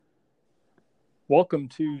Welcome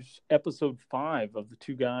to episode 5 of the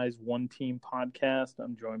Two Guys, One Team podcast.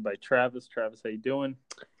 I'm joined by Travis. Travis, how you doing?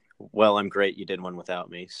 Well, I'm great. You did one without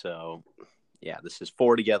me. So, yeah, this is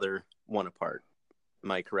 4 together, 1 apart.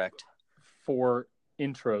 Am I correct? 4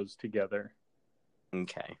 intros together,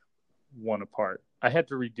 Okay. 1 apart. I had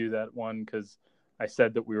to redo that one because I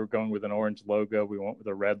said that we were going with an orange logo. We went with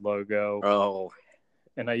a red logo. Oh.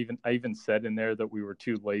 And I even said in there that we were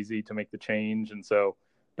too lazy to make the change. And so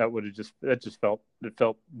that just felt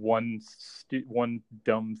one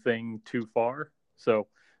dumb thing too far. So,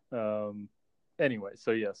 anyway,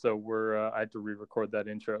 so I had to re-record that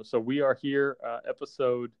intro. So we are here,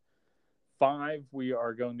 episode 5. We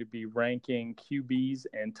are going to be ranking QBs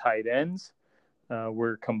and tight ends.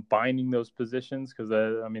 We're combining those positions because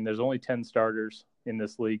there's only 10 starters in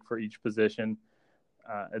this league for each position.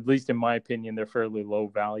 At least in my opinion, they're fairly low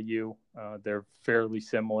value. They're fairly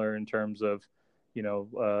similar in terms of,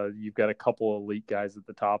 you've got a couple elite guys at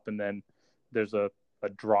the top, and then there's a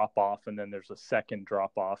drop off, and then there's a second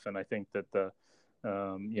drop off. And I think that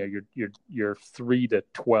your 3 to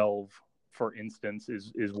 12, for instance,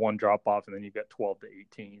 is one drop off, and then you've got 12 to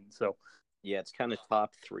 18. So yeah, it's kind of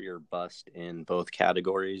top 3 or bust in both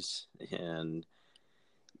categories. And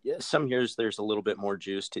yeah, some years there's a little bit more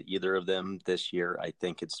juice to either of them. This year, I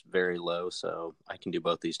think it's very low, so I can do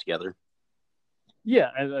both these together. Yeah,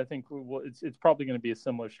 I think it's probably going to be a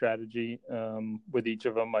similar strategy with each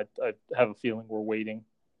of them. I have a feeling we're waiting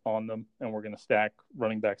on them, and we're going to stack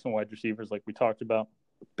running backs and wide receivers like we talked about.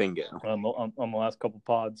 Bingo. On the last couple of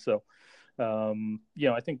pods. So,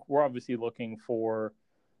 I think we're obviously looking for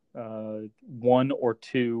 1 or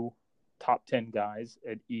 2 top 10 guys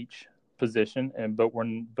at each position,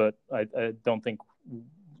 but I don't think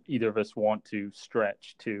either of us want to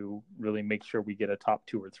stretch to really make sure we get a top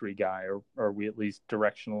 2 or 3 guy, or are we at least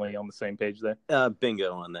directionally on the same page there?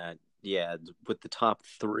 Bingo on that. Yeah, with the top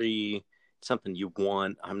 3, something you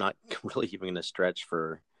want. I'm not really even going to stretch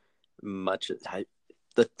for much.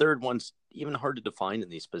 The third one's even hard to define in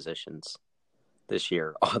these positions this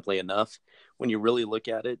year, oddly enough. When you really look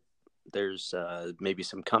at it, there's maybe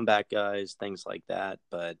some comeback guys, things like that,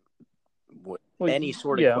 but any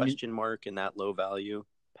sort of question mark in that low value,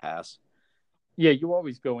 pass. Yeah, you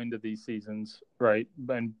always go into these seasons, right?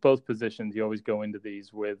 In both positions, you always go into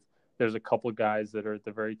these with there's a couple of guys that are at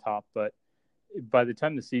the very top, but by the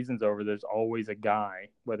time the season's over, there's always a guy,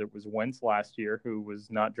 whether it was Wentz last year, who was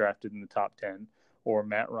not drafted in the top 10, or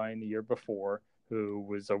Matt Ryan the year before, who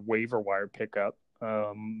was a waiver wire pickup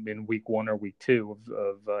in week 1 or week 2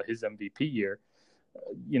 of his MVP year.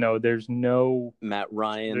 There's no Matt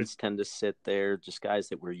Ryans tend to sit there, just guys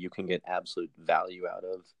where you can get absolute value out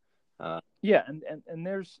of. Yeah, and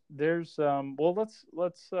there's well,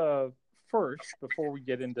 let's first, before we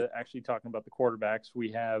get into actually talking about the quarterbacks,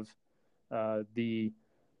 we have the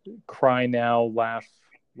cry now, laugh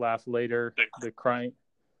later. The cry,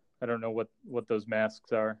 I don't know what those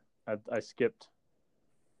masks are. I skipped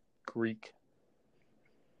Greek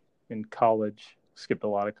in college. Skipped a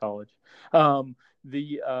lot of college.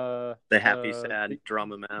 The happy sad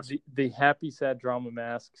drama mask. The happy sad drama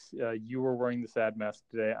masks. You were wearing the sad mask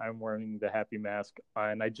today. I'm wearing the happy mask,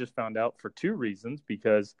 and I just found out for 2 reasons.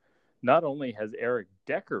 Because not only has Eric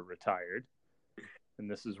Decker retired,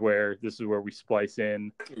 and this is where we splice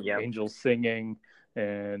in angels singing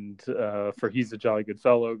and for He's a Jolly Good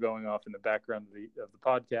Fellow going off in the background of the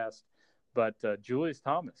podcast, but Julius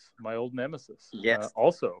Thomas, my old nemesis,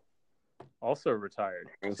 also retired.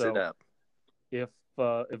 Hangs it up. If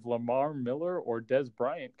Lamar Miller or Dez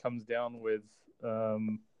Bryant comes down with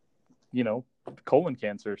colon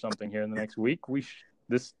cancer or something here in the next week,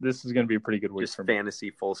 this is going to be a pretty good week just for me. Fantasy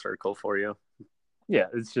full circle for you. Yeah,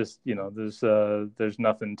 it's just there's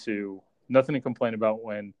nothing to complain about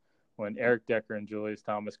when Eric Decker and Julius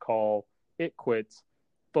Thomas call it quits.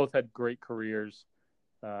 Both had great careers,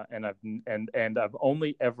 and I've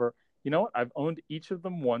only ever, I've owned each of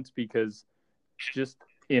them once, because just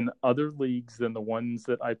in other leagues than the ones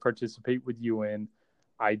that I participate with you in,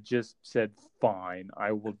 I just said, fine,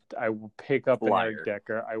 I will pick up an Eric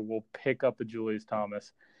Decker, I will pick up a Julius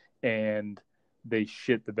Thomas, and they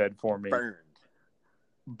shit the bed for me. Burned.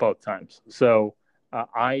 Both times. So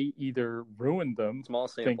I either ruined them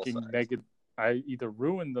thinking negative. I either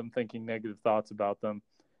ruined them thinking negative thoughts about them,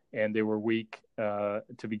 and they were weak to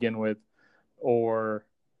begin with, or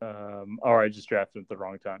I just drafted at the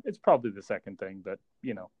wrong time. It's probably the second thing, but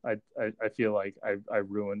I feel like I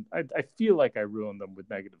ruined. I feel like I ruined them with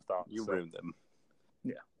negative thoughts. You ruined them.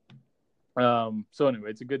 Yeah. So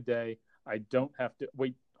anyway, it's a good day. I don't have to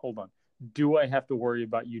wait. Hold on. Do I have to worry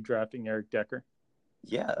about you drafting Eric Decker?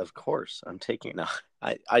 Yeah, of course. I'm taking no.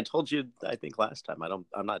 I told you I think last time.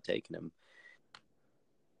 I'm not taking him.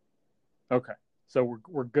 Okay, so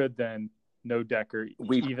we're good then. No Decker,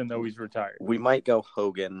 We even though he's retired. we might go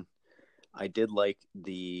Hogan. I did like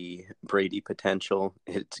the Brady potential.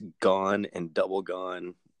 It's gone and double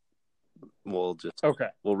gone. Okay.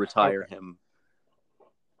 We'll retire him.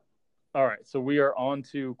 All right, so we are on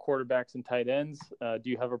to quarterbacks and tight ends. Do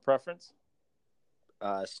you have a preference?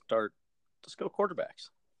 Let's go quarterbacks.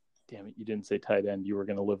 Damn it, you didn't say tight end. You were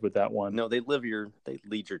going to live with that one. No, they lead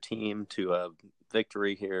your team to a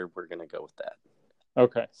victory here. We're going to go with that.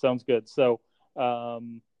 Okay, sounds good. So,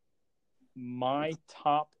 my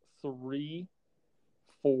top three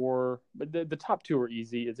but the top two are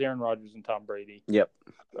easy. It's Aaron Rodgers and Tom Brady. Yep.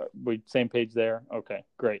 We same page there. Okay,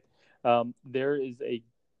 great. There is a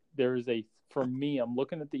for me. I'm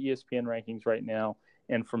looking at the ESPN rankings right now,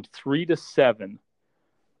 and from 3 to 7,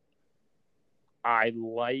 I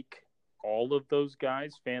like all of those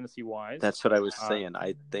guys fantasy wise. That's what I was saying.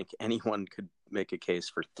 I think anyone could make a case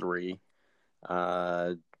for 3.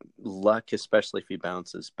 Luck, especially if he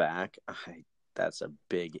bounces back. That's a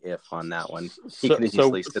big if on that one. He can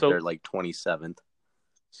easily sit there like 27th.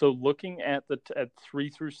 So looking at 3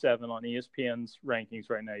 through 7 on ESPN's rankings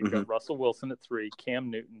right now, you've got Russell Wilson at 3, Cam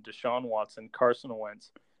Newton, Deshaun Watson, Carson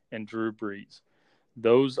Wentz, and Drew Brees.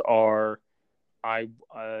 Those are,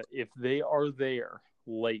 if they are there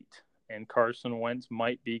late, and Carson Wentz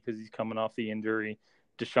might be because he's coming off the injury.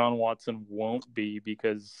 Deshaun Watson won't be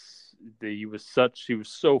because he was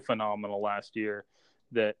so phenomenal last year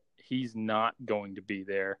that he's not going to be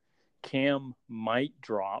there. Cam might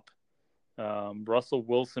drop. Russell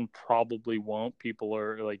Wilson probably won't. People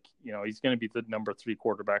are like, he's going to be the number 3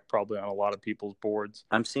 quarterback probably on a lot of people's boards.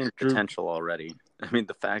 I'm seeing potential already. I mean,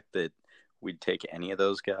 the fact that we'd take any of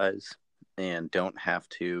those guys and don't have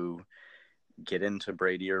to get into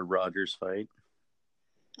Brady or Rodgers fight.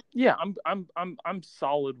 Yeah, I'm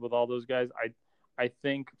solid with all those guys. I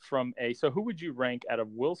think so who would you rank out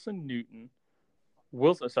of Wilson,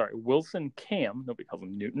 Cam, nobody calls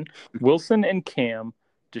him Newton, Wilson and Cam,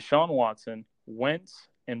 Deshaun Watson, Wentz,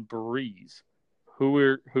 and Brees?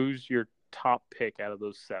 Who's your top pick out of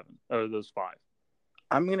those 7 or those 5?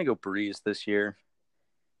 I'm going to go Brees this year.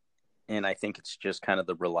 And I think it's just kind of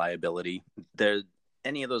the reliability.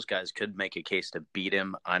 Any of those guys could make a case to beat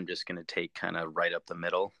him. I'm just going to take kind of right up the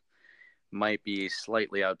middle. Might be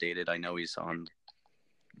slightly outdated. I know he's on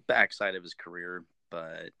the backside of his career,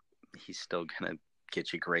 but he's still going to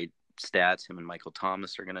get you great stats. Him and Michael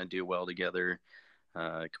Thomas are going to do well together.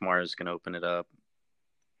 Kamara's going to open it up.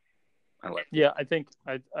 I think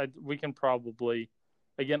we can probably,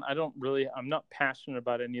 again, I'm not passionate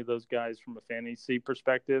about any of those guys from a fantasy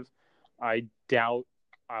perspective. I doubt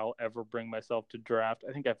I'll ever bring myself to draft.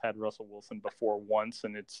 I think I've had Russell Wilson before once,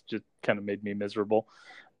 and it's just kind of made me miserable.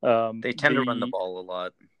 They tend to run the ball a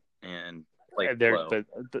lot, and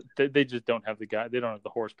they just don't have the guy. They don't have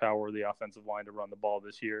the horsepower or the offensive line to run the ball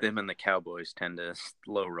this year. Them and the Cowboys tend to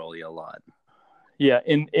slow roll you a lot. Yeah,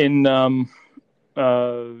 in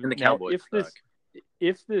the Cowboys.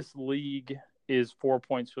 If this league is 4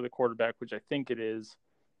 points for the quarterback, which I think it is,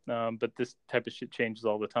 but this type of shit changes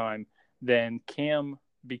all the time, then Cam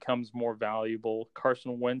becomes more valuable.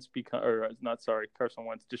 Deshaun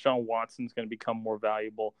Watson's going to become more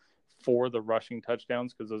valuable for the rushing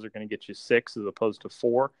touchdowns because those are going to get you 6 as opposed to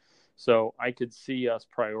 4. So I could see us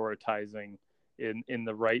prioritizing in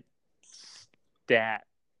the right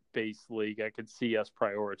stat-based league. I could see us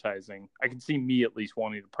prioritizing. I could see me at least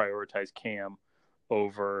wanting to prioritize Cam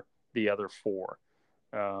over the other 4.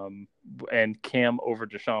 And Cam over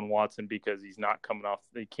Deshaun Watson because he's not coming off.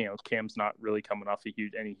 Cam's not really coming off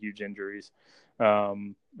any huge injuries.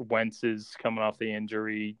 Wentz is coming off the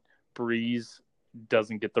injury. Brees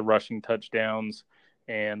doesn't get the rushing touchdowns,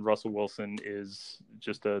 and Russell Wilson is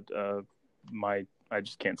just I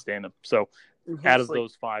just can't stand him. So out of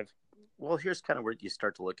those 5, well, here's kind of where you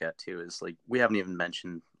start to look at too. Is like we haven't even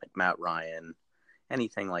mentioned like Matt Ryan,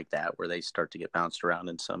 anything like that, where they start to get bounced around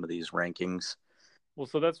in some of these rankings. Well,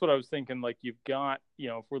 so that's what I was thinking. Like you've got,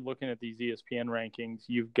 if we're looking at these ESPN rankings,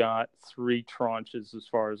 you've got 3 tranches as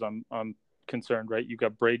far as I'm concerned, right? You've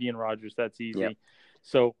got Brady and Rodgers. That's easy. Yep.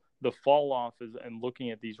 So the fall off is, and looking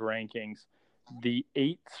at these rankings, the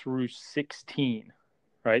 8 through 16,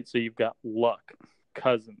 right? So you've got Luck,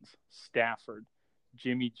 Cousins, Stafford,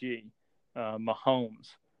 Jimmy G,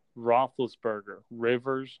 Mahomes, Roethlisberger,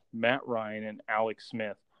 Rivers, Matt Ryan, and Alex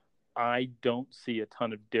Smith. I don't see a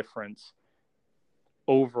ton of difference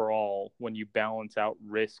overall when you balance out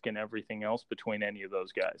risk and everything else between any of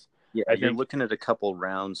those guys. Yeah, you're looking at a couple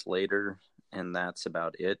rounds later and that's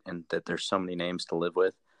about it, and that there's so many names to live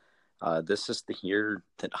with. This is the year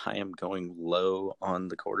that I am going low on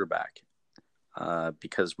the quarterback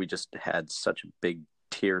because we just had such a big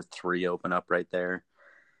tier 3 open up right there.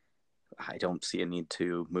 I don't see a need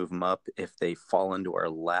to move them up. If they fall into our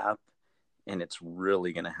lap, and it's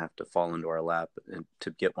really going to have to fall into our lap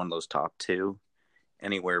to get one of those top 2.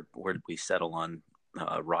 Anywhere, where did we settle on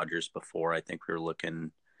Rodgers before? I think we were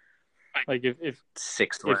looking like if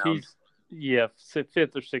 6th if round. he's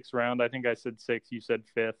 5th or 6th round. I think I said 6th. You said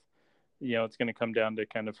 5th. It's going to come down to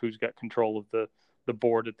kind of who's got control of the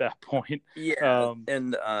board at that point. Yeah,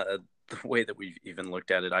 and the way that we've even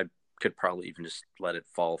looked at it, I could probably even just let it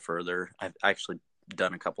fall further. I've actually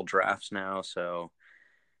done a couple drafts now, so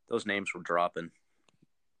those names were dropping.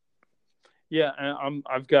 Yeah, I'm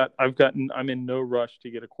in no rush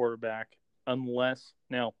to get a quarterback unless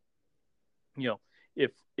now,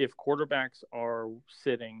 if quarterbacks are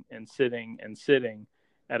sitting and sitting and sitting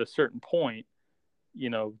at a certain point,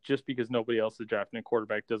 just because nobody else is drafting a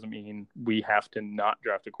quarterback doesn't mean we have to not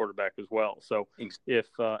draft a quarterback as well. So if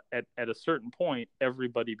at a certain point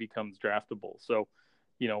everybody becomes draftable. So,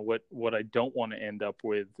 what I don't want to end up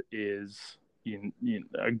with is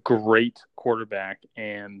a great quarterback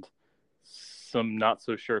and some not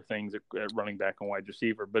so sure things at running back and wide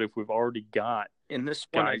receiver. But if we've already got in this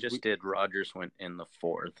one, I just did Rodgers went in the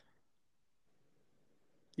 4th.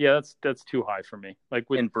 Yeah, that's too high for me.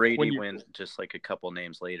 And Brady went just like a couple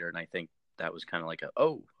names later, and I think that was kind of like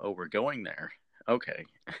we're going there. Okay.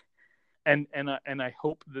 And I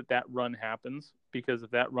hope that run happens, because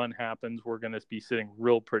if that run happens, we're going to be sitting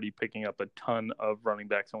real pretty, picking up a ton of running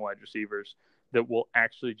backs and wide receivers that will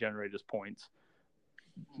actually generate us points,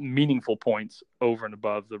 meaningful points over and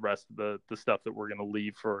above the rest of the stuff that we're going to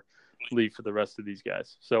leave for the rest of these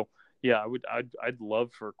guys. So yeah, I'd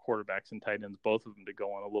love for quarterbacks and tight ends, both of them, to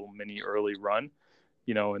go on a little mini early run,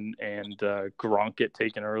 and Gronk get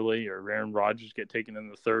taken early, or Aaron Rodgers get taken in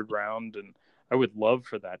the 3rd round, and I would love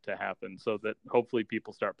for that to happen so that hopefully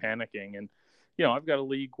people start panicking. And I've got a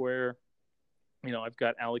league where I've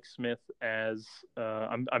got Alex Smith as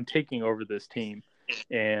I'm taking over this team,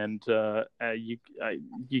 and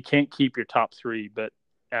you can't keep your top 3, but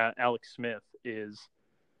Alex Smith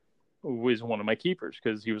was one of my keepers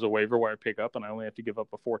because he was a waiver wire pickup, and I only have to give up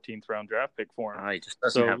a 14th round draft pick for him. He just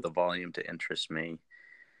doesn't have the volume to interest me.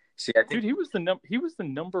 See, I think he was the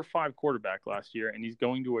number 5 quarterback last year, and he's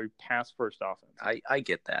going to a pass first offense. I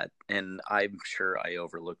get that, and I'm sure I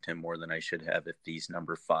overlooked him more than I should have if he's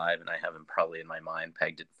number 5, and I have him probably in my mind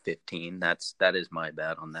pegged at 15. That is my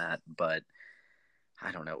bad on that, but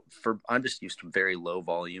I don't know. I'm just used to very low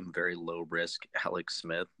volume, very low risk. Alex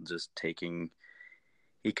Smith just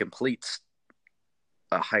he completes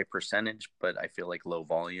a high percentage, but I feel like low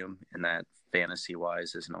volume, and that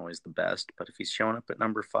fantasy-wise isn't always the best. But if he's showing up at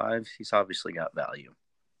number 5, he's obviously got value.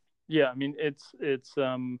 Yeah, I mean it's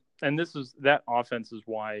and that offense is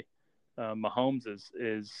why Mahomes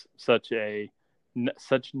is such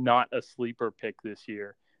not a sleeper pick this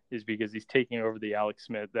year, is because he's taking over the Alex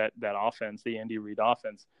Smith that offense, the Andy Reid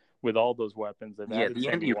offense, with all those weapons. The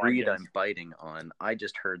Andy Reid I'm biting on. I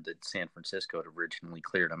just heard that San Francisco had originally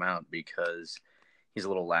cleared him out because he's a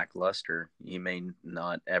little lackluster. He may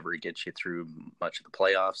not ever get you through much of the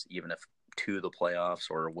playoffs, even if to the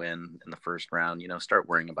playoffs or a win in the 1st round. Start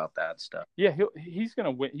worrying about that stuff. Yeah, he's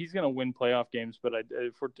gonna win. He's gonna win playoff games. But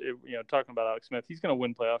if we're talking about Alex Smith, he's gonna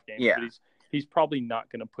win playoff games. Yeah. But he's probably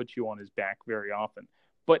not gonna put you on his back very often.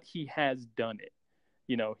 But he has done it.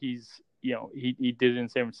 He did it in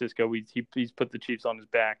San Francisco. He's put the Chiefs on his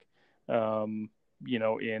back. For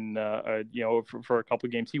a couple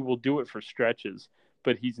of games, he will do it for stretches,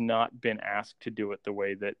 but he's not been asked to do it the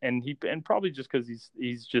way that, and probably just because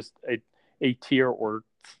he's just a tier or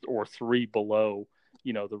 3 below,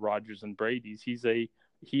 the Rodgers and Brady's. He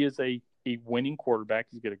is a winning quarterback.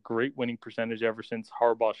 He's got a great winning percentage ever since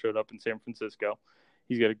Harbaugh showed up in San Francisco.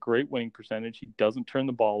 He's got a great winning percentage. He doesn't turn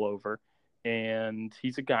the ball over. And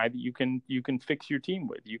he's a guy that you can fix your team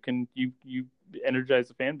with. You energize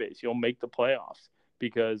the fan base. You'll make the playoffs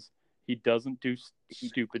because he doesn't do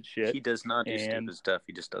stupid shit. He does not do stupid stuff.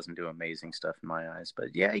 He just doesn't do amazing stuff in my eyes.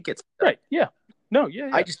 But yeah, he gets right. Yeah. No. Yeah.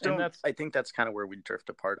 I just don't. I think that's kind of where we drift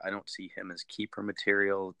apart. I don't see him as keeper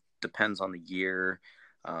material. Depends on the year.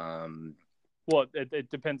 Well, it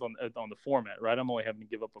depends on the format, right? I'm only having to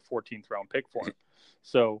give up a 14th round pick for him.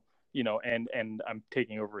 So. And I'm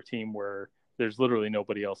taking over a team where there's literally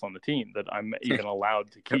nobody else on the team that I'm even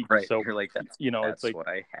allowed to keep. Right. So you're like, that's it's like what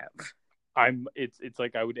I have. It's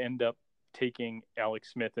like I would end up taking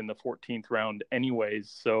Alex Smith in the 14th round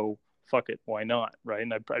anyways. So fuck it, why not, right?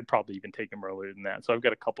 And I'd probably even take him earlier than that. So I've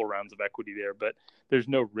got a couple rounds of equity there, but there's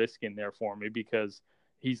no risk in there for me because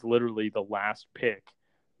he's literally the last pick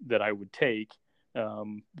that I would take.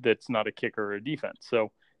 That's not a kicker or a defense.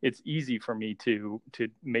 So it's easy for me to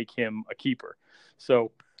make him a keeper.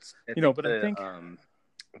 So, I think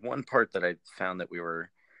one part that I found that we were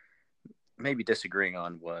maybe disagreeing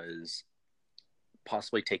on was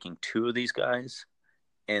possibly taking two of these guys.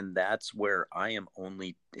 And that's where I am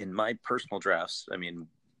only in my personal drafts. I mean,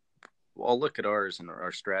 I'll look at ours and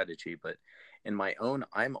our strategy, but in my own,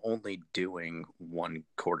 I'm only doing one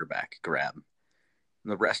quarterback grab.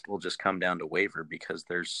 The rest will just come down to waiver because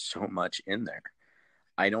there's so much in there.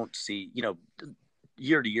 I don't see,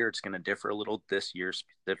 year to year, it's going to differ a little. This year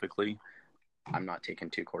specifically, I'm not taking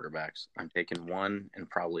two quarterbacks. I'm taking one and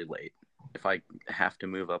probably late. If I have to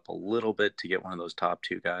move up a little bit to get one of those top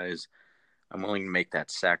two guys, I'm willing to make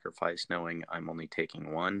that sacrifice knowing I'm only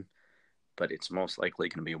taking one, but it's most likely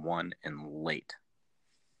going to be one and late.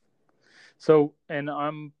 So, and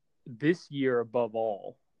I'm this year above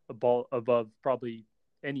probably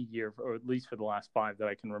any year, or at least for the last 5 that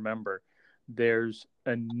I can remember, there's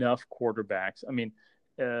enough quarterbacks. I mean,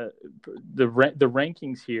 the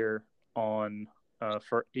rankings here on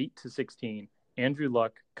for 8 to 16, Andrew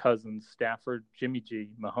Luck, Cousins, Stafford, Jimmy G,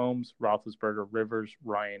 Mahomes, Roethlisberger, Rivers,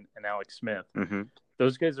 Ryan, and Alex Smith. Mm-hmm.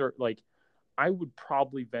 Those guys are like, I would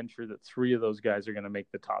probably venture that 3 of those guys are going to make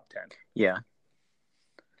the top 10. Yeah.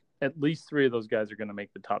 At least 3 of those guys are going to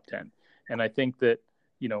make the top 10. And I think that,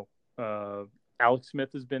 Alex Smith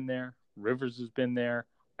has been there. Rivers has been there.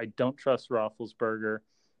 I don't trust Roethlisberger.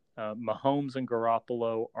 Mahomes and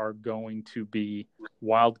Garoppolo are going to be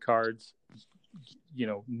wild cards.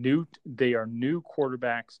 They are new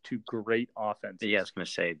quarterbacks to great offenses. Yeah, I was going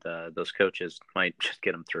to say those coaches might just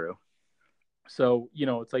get them through. So,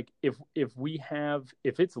 it's like if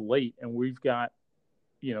it's late and we've got,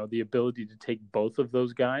 the ability to take both of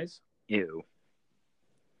those guys. Ew.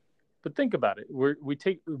 But think about it. We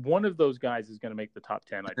take one of those guys is going to make the top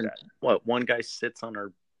 10, I bet. What, one guy sits on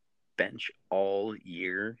our bench all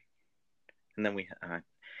year, and then we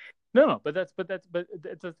No, but that's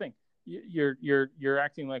the thing. You're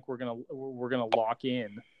acting like we're gonna lock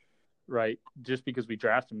in, right? Just because we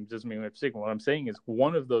draft him doesn't mean we have to take him. What I'm saying is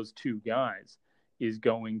one of those 2 guys is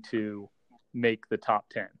going to make the top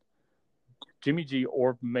 10. Jimmy G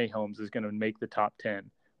or Mahomes is going to make the top 10.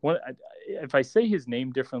 If I say his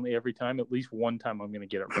name differently every time, at least one time I'm going to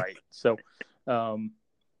get it right. So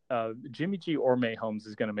Jimmy G or Mahomes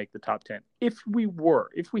is going to make the top 10. If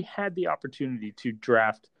we had the opportunity to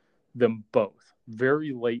draft them both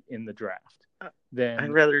very late in the draft, then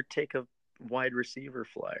I'd rather take a wide receiver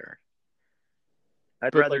flyer.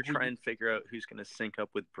 I'd rather try and figure out who's going to sync up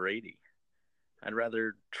with Brady. I'd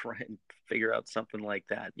rather try and figure out something like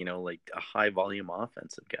that, like a high volume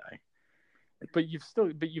offensive guy. But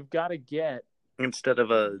you've got to get, instead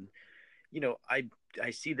of I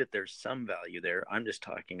see that there's some value there. I'm just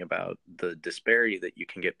talking about the disparity that you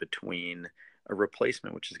can get between a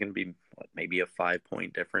replacement, which is going to be maybe a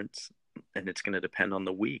 5-point difference, and it's going to depend on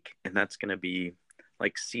the week, and that's going to be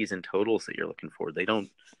like season totals that you're looking for. They don't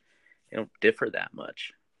differ that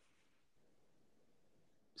much.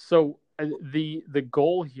 So the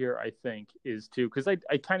goal here, I think, is to, because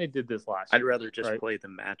I kind of did this last year. I'd rather just play the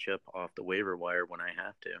matchup off the waiver wire when I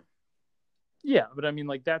have to. Yeah, but I mean,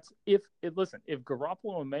 like, that's if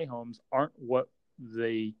Garoppolo and Mahomes aren't what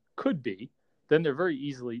they could be, then they're very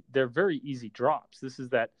easy drops. This is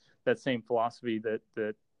that same philosophy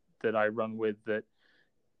that I run with, that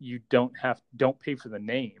you don't pay for the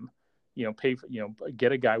name,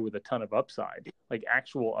 get a guy with a ton of upside, like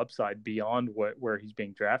actual upside beyond where he's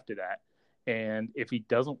being drafted at. And if he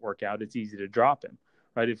doesn't work out, it's easy to drop him,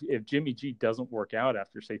 right? If Jimmy G doesn't work out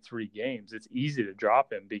after, say, 3 games, it's easy to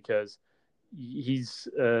drop him because he's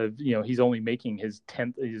only making his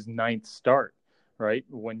 9th start, right?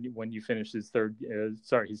 When you finish his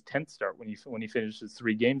his 10th start when he finishes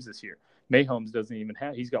 3 games this year. Mahomes doesn't even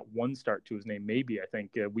have. He's got 1 start to his name, maybe, I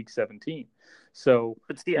think, week 17. So,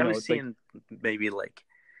 but see, I was seeing maybe like,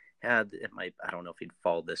 it might. I don't know if he'd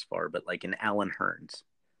fall this far, but like an Allen Hurns,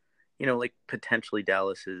 like potentially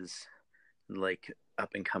Dallas's like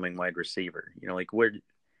up and coming wide receiver. Like where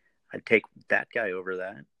I'd take that guy over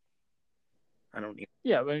that. I don't need.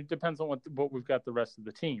 Yeah, but it depends on what we've got the rest of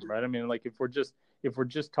the team, right? I mean, like if we're just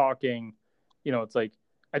talking, it's like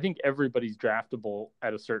I think everybody's draftable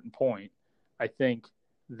at a certain point. I think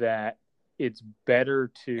that it's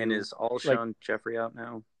better to. And is Alshon Jeffrey out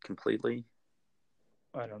now completely?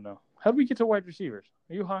 I don't know. How do we get to wide receivers?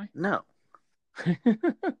 Are you high? No.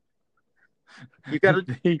 You've got to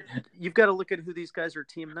the look at who these guys are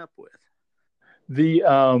teaming up with. the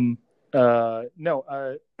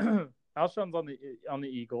no Alshon's on the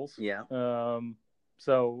Eagles. Yeah.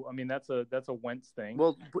 So I mean that's a Wentz thing.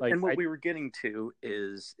 Well, like, and what we were getting to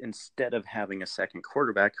is instead of having a second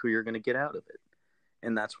quarterback, who you're going to get out of it,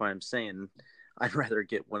 and that's why I'm saying I'd rather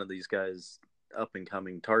get one of these guys up and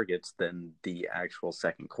coming targets than the actual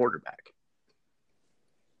second quarterback.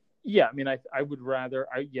 Yeah, I mean, I would rather.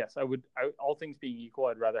 All things being equal,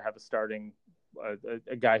 I'd rather have a starting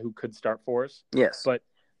a guy who could start for us. Yes. But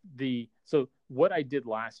so what I did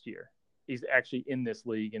last year is actually in this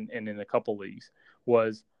league and in a couple leagues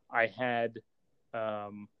was I had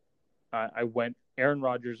I went Aaron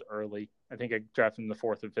Rodgers early. I think I drafted him in the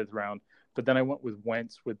 4th or 5th round, but then I went with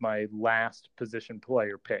Wentz with my last position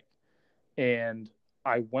player pick, and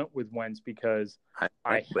I went with Wentz because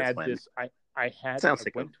I had this. Sounds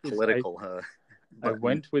like a political. I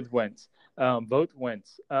went with Wentz. Both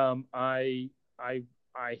Wentz. I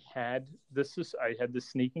had this. I had this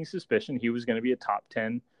sneaking suspicion he was going to be a top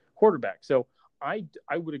 10 quarterback. So I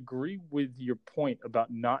would agree with your point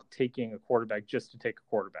about not taking a quarterback just to take a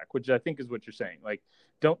quarterback, which I think is what you're saying. Like,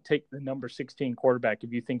 don't take the number 16 quarterback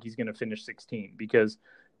if you think he's going to finish 16, because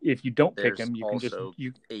if you don't pick him, you can just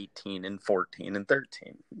 18 and 14 and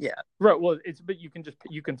 13. Yeah. Right. Well, but you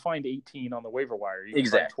can find 18 on the waiver wire. You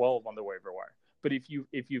can find 12 on the waiver wire. But if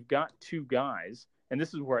you've got two guys, and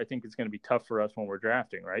this is where I think it's going to be tough for us when we're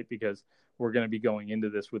drafting, right? Because we're going to be going into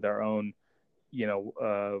this with our own,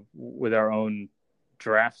 with our own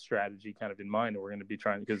draft strategy kind of in mind. And we're going to be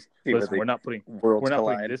trying, because listen, we're not putting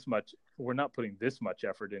this much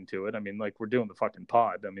effort into it. I mean, like, we're doing the fucking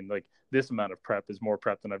pod. I mean, like, this amount of prep is more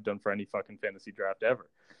prep than I've done for any fucking fantasy draft ever.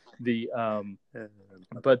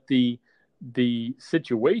 But the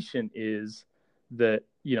situation is that,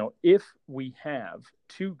 if we have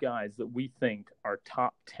two guys that we think are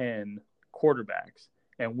top 10 quarterbacks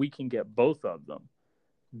and we can get both of them,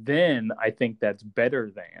 then I think that's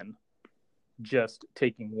better than just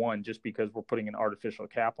taking one just because we're putting an artificial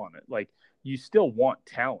cap on it. Like, you still want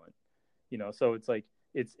talent, so it's like,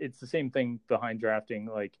 it's the same thing behind drafting,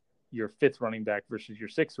 like, your 5th running back versus your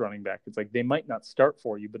 6th running back. It's like, they might not start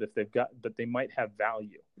for you, but they might have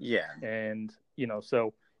value. Yeah. And,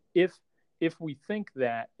 so if we think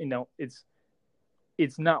that,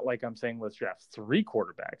 it's not like I'm saying let's draft 3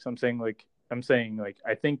 quarterbacks. I'm saying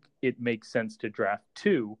I think it makes sense to draft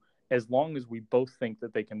 2, as long as we both think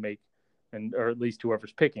that they can make, or at least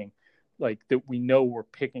whoever's picking, like, that we know we're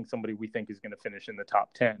picking somebody we think is going to finish in the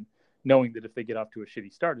top 10, knowing that if they get off to a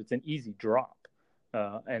shitty start, it's an easy drop.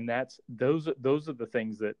 And those are the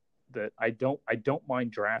things that I don't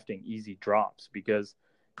mind drafting easy drops, because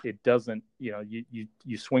it doesn't,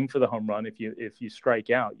 you swing for the home run. If you strike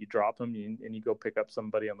out, you drop them and you go pick up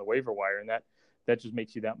somebody on the waiver wire, and that just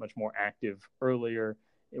makes you that much more active earlier,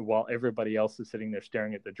 while everybody else is sitting there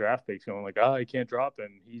staring at the draft picks going like, oh, I can't drop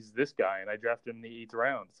him, he's this guy, and I drafted him in the 8th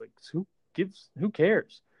round. It's like, who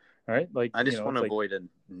cares? All right. Like, I just want to avoid a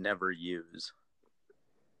never use.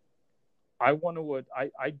 I want to.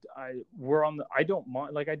 I don't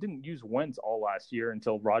mind. Like, I didn't use Wentz all last year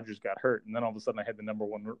until Rodgers got hurt, and then all of a sudden I had the number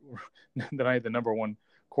one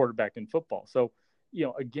quarterback in football. So,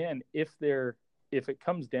 again, if it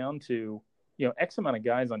comes down to, X amount of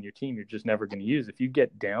guys on your team, you're just never going to use. If you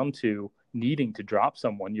get down to needing to drop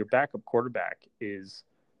someone, your backup quarterback is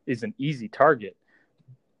an easy target.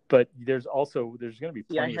 But there's going to be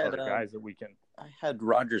plenty of other guys that we can. I had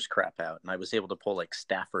Rodgers crap out, and I was able to pull, like,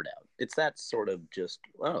 Stafford out. It's that sort of just,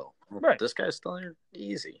 right, this guy's still here,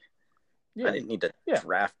 easy. Yeah. I didn't need to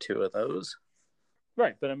draft 2 of those.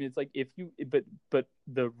 Right, but I mean, it's like, but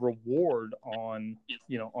the reward on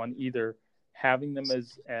on either having them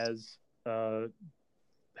as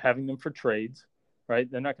having them for trades, right?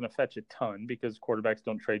 They're not going to fetch a ton because quarterbacks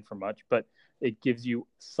don't trade for much, but it gives you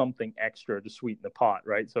something extra to sweeten the pot,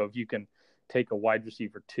 right? So if you can take a wide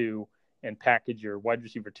receiver 2 and package your wide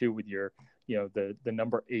receiver 2 with your, the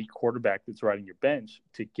number 8 quarterback that's riding your bench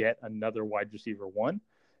to get another wide receiver 1,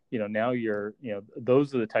 now you're,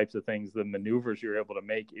 those are the types of things, the maneuvers you're able to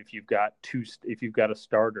make if you've got a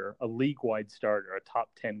starter, a league-wide starter, a top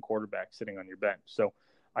 10 quarterback sitting on your bench. So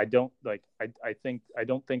I don't think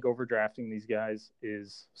overdrafting these guys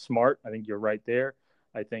is smart. I think you're right there.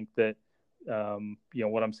 I think that,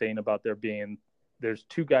 what I'm saying about there's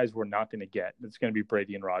 2 guys we're not going to get. It's going to be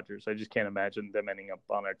Brady and Rodgers. I just can't imagine them ending up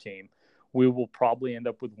on our team. We will probably end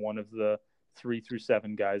up with one of the 3 through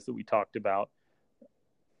 7 guys that we talked about,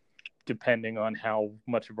 depending on how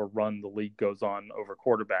much of a run the league goes on over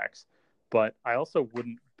quarterbacks. But I also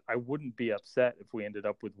wouldn't be upset if we ended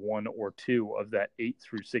up with one or two of that 8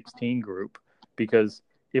 through 16 group, because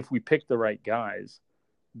if we pick the right guys,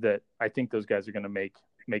 that I think those guys are going to make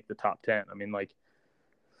the top 10. I mean, like,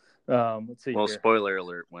 let's see. Well, here. Spoiler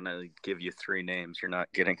alert: when I give you 3 names, you're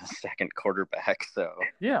not getting a second quarterback. So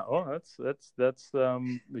yeah, well, that's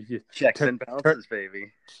checks and balances,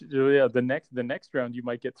 baby. Yeah, the next round you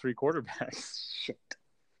might get 3 quarterbacks. Shit.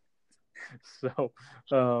 So,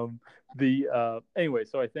 anyway,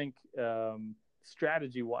 so I think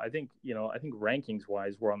strategy wise, I think rankings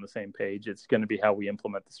wise, we're on the same page. It's going to be how we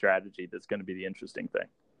implement the strategy that's going to be the interesting thing.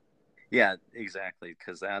 Yeah, exactly,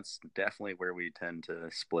 because that's definitely where we tend to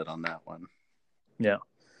split on that one. Yeah.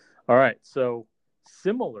 All right. So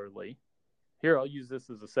similarly, here I'll use this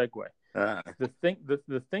as a segue. The thing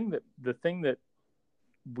that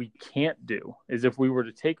we can't do is, if we were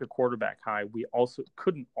to take a quarterback high, we also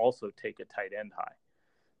couldn't also take a tight end high.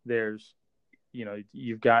 There's,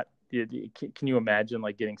 you've got. Can you imagine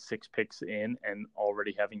like getting 6 picks in and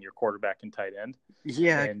already having your quarterback and tight end?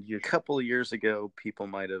 Yeah, a couple of years ago, people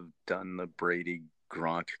might have done the Brady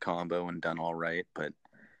Gronk combo and done all right, but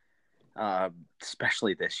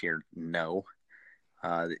especially this year, no.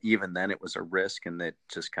 Even then, it was a risk, and that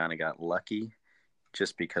just kind of got lucky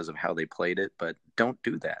just because of how they played it. But don't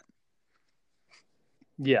do that.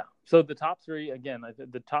 Yeah. So the top 3, again,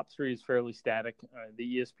 the top 3 is fairly static.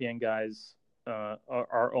 The ESPN guys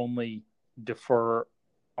are only defer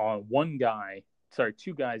on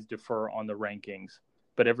two guys defer on the rankings,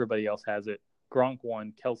 but everybody else has it. Gronk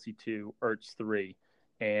 1, Kelsey 2, Ertz 3,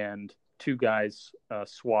 and 2 guys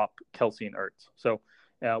swap Kelsey and Ertz. So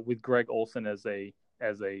with Greg Olsen as a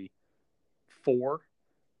 4,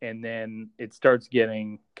 and then it starts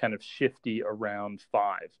getting kind of shifty around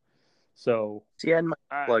 5. So see, I'd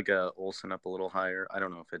plug Olsen up a little higher. I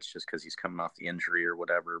don't know if it's just because he's coming off the injury or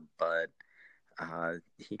whatever, but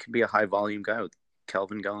he could be a high volume guy with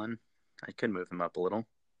Kelvin gone. I could move him up a little.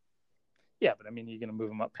 Yeah, but I mean, you're going to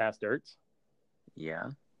move him up past Ertz? Yeah.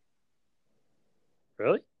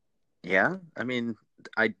 Really? Yeah. I mean,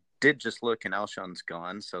 I did just look, and Alshon's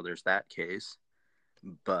gone, so there's that case.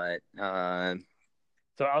 But so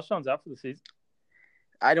Alshon's out for the season?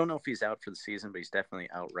 I don't know if he's out for the season, but he's definitely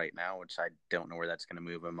out right now, which I don't know where that's going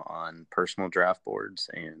to move him on personal draft boards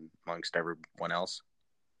and amongst everyone else.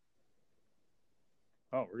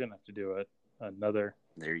 Oh, we're going to have to do another.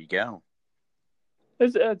 There you go.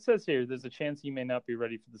 It says here, there's a chance he may not be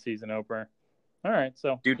ready for the season opener. All right,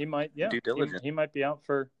 so he might, due diligence. He might be out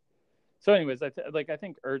for. So, anyways, I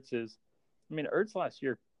think Ertz is. I mean, Ertz last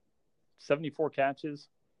year, 74 catches,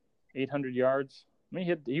 800 yards. I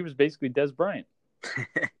mean, he was basically Des Bryant.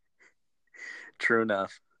 True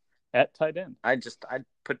enough. At tight end. I'd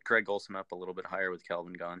put Greg Olsen up a little bit higher with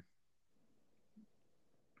Kelvin gone.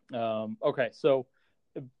 Okay, so,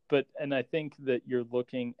 and I think that you're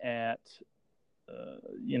looking at,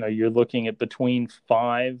 between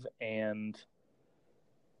 5 and,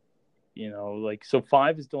 so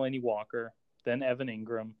 5 is Delaney Walker, then Evan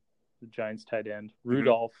Ingram, the Giants tight end,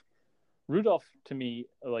 Rudolph. Mm-hmm. Rudolph, to me,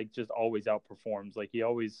 just always outperforms. He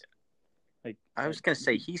always, I was going to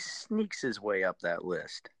say, he sneaks his way up that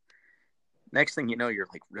list. Next thing you know, you're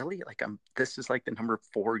like, really? This is the number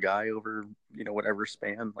 4 guy over, whatever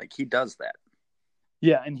span. He does that.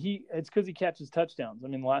 Yeah, and it's because he catches touchdowns. I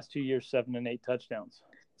mean, the last 2 years, 7 and 8 touchdowns.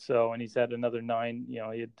 So, and he's had another 9. He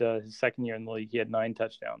had his second year in the league, he had 9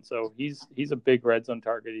 touchdowns. So he's a big red zone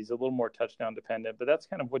target. He's a little more touchdown dependent, but that's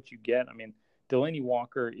kind of what you get. I mean, Delaney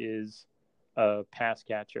Walker is a pass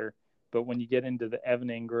catcher, but when you get into the Evan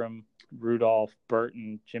Ingram, Rudolph,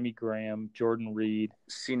 Burton, Jimmy Graham, Jordan Reed.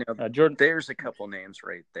 See, now, there's a couple names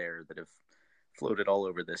right there that have floated all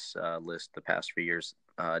over this list the past few years.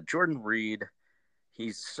 Jordan Reed,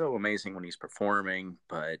 he's so amazing when he's performing,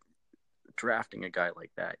 but drafting a guy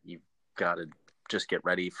like that, you've got to just get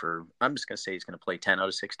ready for, I'm just going to say he's going to play 10 out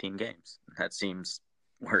of 16 games. That seems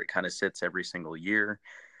where it kind of sits every single year.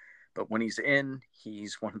 But when he's in,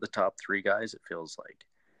 he's one of the top 3 guys, it feels like.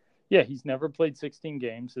 Yeah, he's never played 16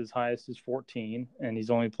 games. His highest is 14, and he's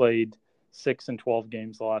only played 6 and 12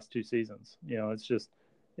 games the last 2 seasons.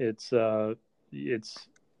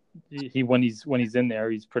 When he's in there,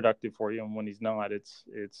 he's productive for you, and when he's not,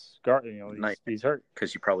 he's hurt.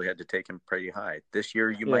 Because you probably had to take him pretty high. This year,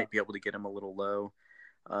 you might be able to get him a little low,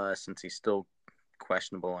 since he's still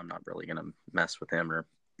questionable. I'm not really going to mess with him or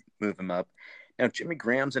move him up. Now, Jimmy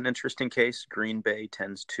Graham's an interesting case. Green Bay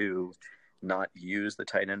tends to not use the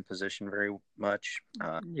tight end position very much.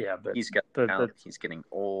 But he's got talent. He's getting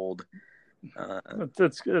old.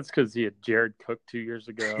 That's because he had Jared Cook 2 years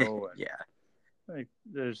ago. And yeah,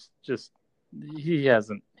 there's just he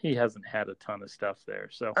hasn't he hasn't had a ton of stuff there.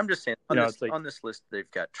 So I'm just saying on this list they've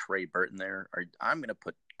got Trey Burton there. I'm going to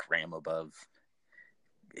put Graham above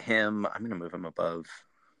him. I'm going to move him above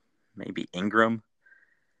maybe Ingram.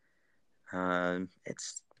 I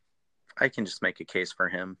can just make a case for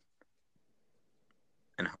him.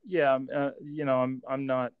 And yeah, I'm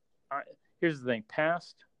not. Here's the thing: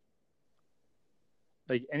 past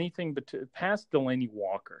anything but past Delanie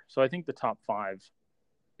Walker. So I think the top 5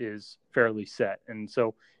 is fairly set. And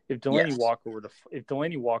so if Delanie Walker were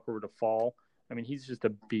to fall, I mean, he's just a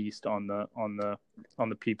beast on the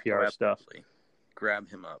PPR stuff. Grab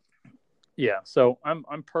him up. Yeah, so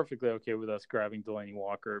I'm perfectly okay with us grabbing Delanie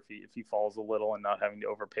Walker if he falls a little and not having to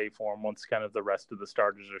overpay for him once kind of the rest of the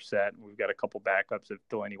starters are set. And we've got a couple backups. If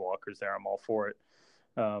Delanie Walker's there, I'm all for it.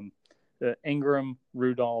 Ingram,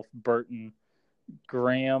 Rudolph, Burton,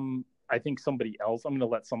 Graham. I think somebody else. I'm going to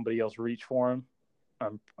let somebody else reach for him.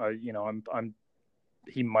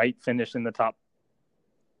 He might finish in the top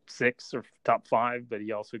 6 or top 5, but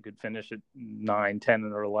he also could finish at 9, 10,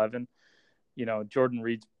 or 11. Jordan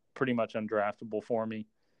Reed's pretty much undraftable for me,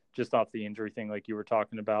 just off the injury thing, like you were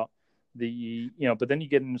talking about. But then you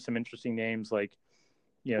get into some interesting names like,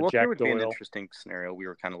 Jack would Doyle. Be an interesting scenario we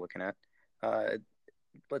were kind of looking at.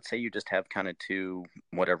 Let's say you just have kind of 2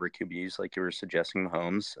 whatever QBs, like you were suggesting,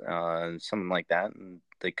 Mahomes, something like that, and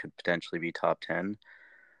they could potentially be top 10.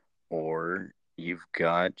 Or you've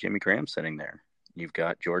got Jimmy Graham sitting there. You've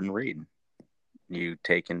got Jordan Reed. You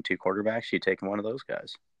taking 2 quarterbacks, you taking one of those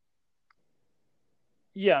guys.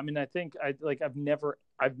 Yeah, I mean, I think I've never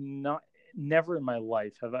in my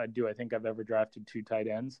life I think I've ever drafted 2 tight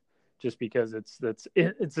ends, just because it's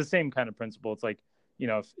the same kind of principle. It's like,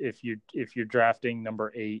 if you're drafting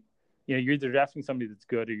number 8, you're either drafting somebody that's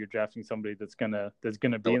good or you're drafting somebody that's gonna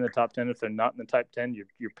be in the top 10. If they're not in the top 10,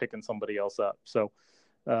 you're picking somebody else up. So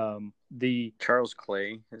the Charles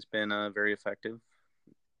Clay has been very effective.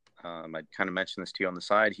 I kind of mentioned this to you on the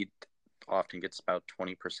side. He often gets about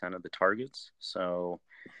 20% of the targets, so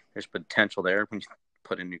there's potential there. When you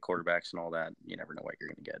put in new quarterbacks and all that, you never know what you're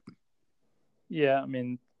going to get. Yeah, I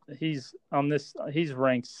mean, he's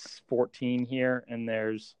ranked 14 here, and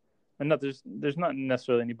there's not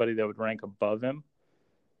necessarily anybody that would rank above him,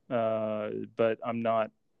 but I'm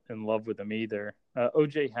not in love with him either.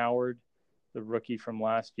 OJ Howard, the rookie from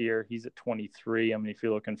last year, he's at 23. I mean, if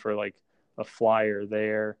you're looking for like a flyer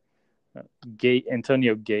there.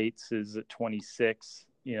 Antonio Gates is at 26.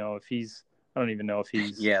 I don't even know if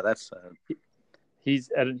he's. Yeah, that's. I'm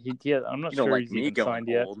not sure he's even signed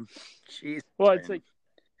yet. Jeez, well, it's like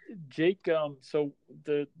Jake. So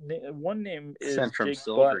the one name is sent from Jake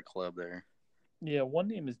Silver Butt. Club there. Yeah, one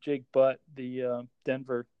name is Jake Butt, the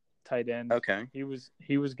Denver tight end. Okay. He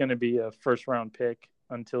was going to be a first round pick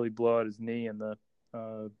until he blew out his knee in the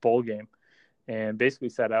bowl game, and basically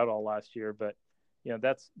sat out all last year. But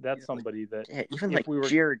that's somebody that even like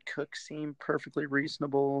Jared Cook seemed perfectly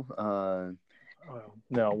reasonable.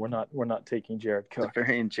 No, we're not taking Jared Cook.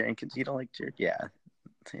 Varian Jenkins, you don't like Jared? Yeah.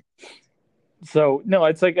 So no,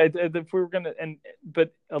 it's like if we were gonna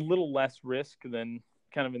but a little less risk than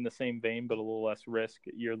kind of in the same vein, but a little less risk.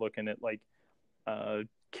 You're looking at like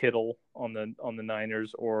Kittle on the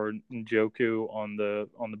Niners or Njoku on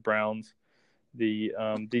the Browns.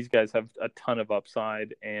 These guys have a ton of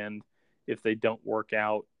upside, and if they don't work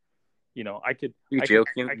out, I could.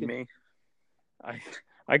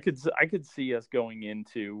 I could see us going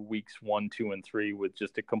into weeks 1, 2, and 3 with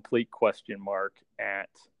just a complete question mark at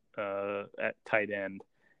tight end,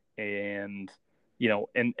 and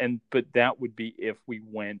but that would be if we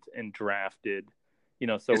went and drafted.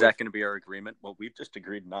 So is that going to be our agreement? Well, we've just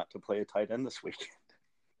agreed not to play a tight end this weekend.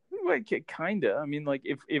 Like, kinda. I mean, like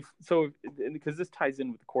because this ties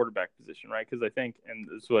in with the quarterback position, right? Because I think, and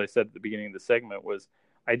this is what I said at the beginning of the segment, was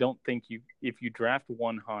I don't think if you draft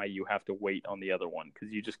one high, you have to wait on the other one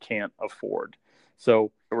because you just can't afford.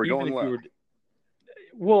 So we're going low.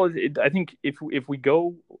 I think if we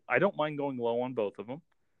go, I don't mind going low on both of them.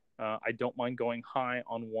 I don't mind going high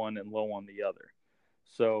on one and low on the other.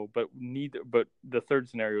 So, but the third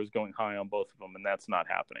scenario is going high on both of them, and that's not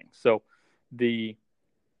happening. So the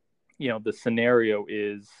scenario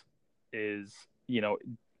is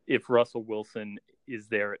if Russell Wilson is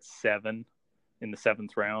there at 7 in the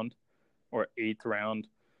 7th round or 8th round,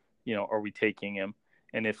 are we taking him?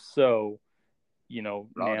 And if so,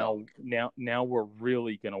 now we're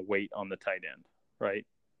really going to wait on the tight end, right?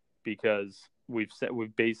 Because we've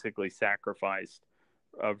basically sacrificed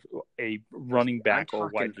a running back or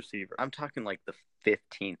wide receiver. I'm talking like the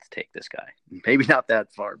 15th take this guy. Maybe not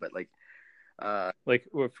that far, but like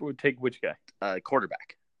if we take which guy?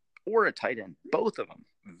 Quarterback or a tight end. Both of them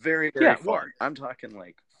very, very far. I'm talking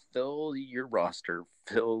like fill your roster,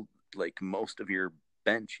 fill like most of your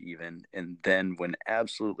bench even, and then when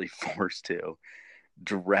absolutely forced to,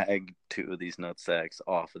 drag two of these nutsacks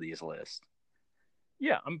off of these lists.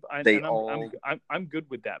 Yeah, I'm good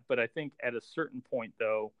with that. But I think at a certain point,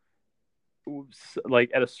 though, like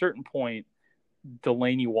at a certain point,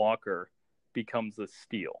 Delanie Walker becomes a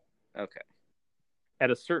steal. Okay. At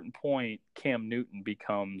a certain point, Cam Newton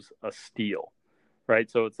becomes a steal, right?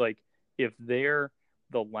 So it's like if they're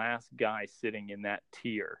the last guy sitting in that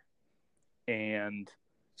tier, and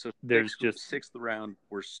so there's just sixth round,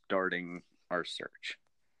 we're starting our search.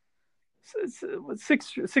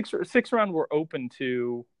 Sixth round, we're open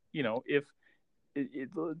to, if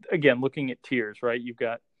again looking at tiers, right? You've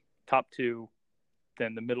got top 2,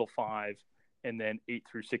 then the middle 5, and then 8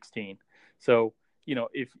 through 16. So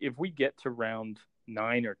if we get to round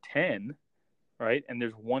 9 or 10, right, and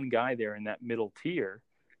there's one guy there in that middle tier,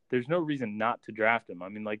 there's no reason not to draft him. I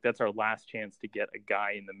mean, like, that's our last chance to get a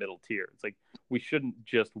guy in the middle tier. It's like we shouldn't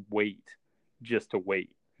just wait just to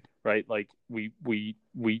wait, right? Like we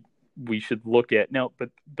should look at now,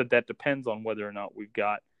 but that depends on whether or not we've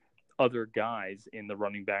got other guys in the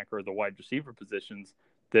running back or the wide receiver positions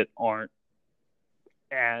that aren't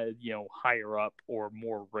as higher up or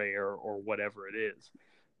more rare or whatever it is.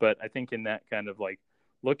 But I think in that kind of like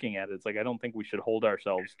looking at it, it's like I don't think we should hold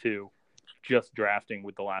ourselves to just drafting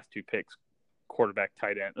with the last 2 picks, quarterback,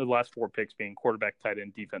 tight end, the last 4 picks being quarterback, tight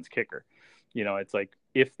end, defense, kicker. It's like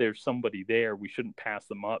if there's somebody there, we shouldn't pass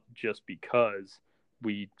them up just because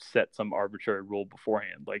we set some arbitrary rule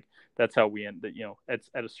beforehand. Like that's how we end that.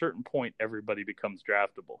 At a certain point, everybody becomes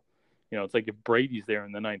draftable. It's like if Brady's there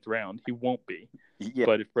in the 9th round, he won't be. Yeah,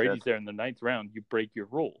 but if Brady's there in the 9th round, you break your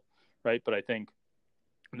rule, right? But I think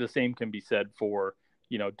the same can be said for,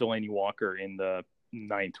 Delanie Walker in the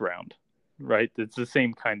 9th round, right? It's the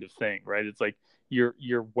same kind of thing, right? It's like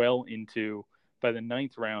you're well into, by the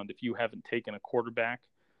 9th round, if you haven't taken a quarterback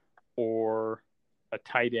or a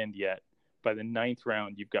tight end yet, by the 9th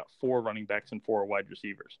round, you've got 4 running backs and 4 wide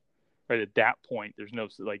receivers, right? At that point,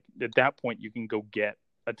 at that point, you can go get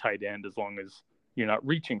a tight end as long as you're not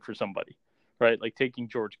reaching for somebody, right? Like taking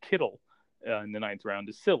George Kittle in the 9th round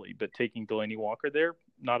is silly, but taking Delanie Walker there,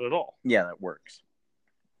 not at all. Yeah, that works.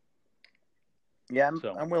 Yeah,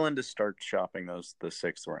 I'm willing to start shopping those the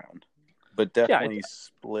 6th round, but definitely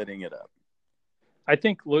splitting it up. I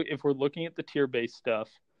think if we're looking at the tier-based stuff,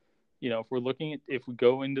 if we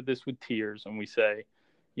go into this with tiers and we say,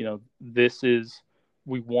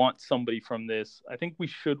 we want somebody from this, I think we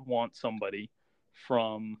should want somebody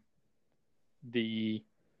from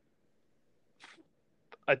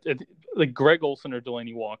like Greg Olsen or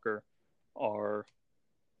Delanie Walker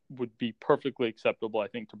would be perfectly acceptable, I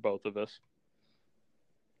think, to both of us.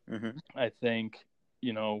 Mm-hmm. I think,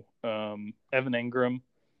 Evan Engram,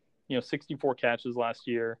 64 catches last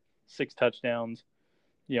year, 6 touchdowns.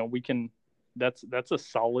 That's a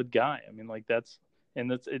solid guy. I mean, like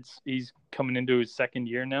he's coming into his 2nd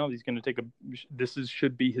year now. He's going to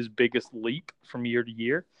should be his biggest leap from year to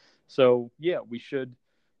year. So yeah, we should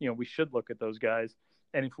look at those guys.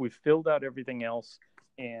 And if we've filled out everything else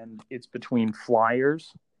and it's between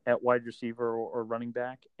flyers at wide receiver or running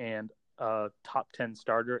back and a top 10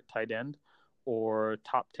 starter at tight end or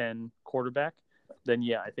top 10 quarterback, then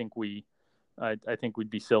yeah, I think we'd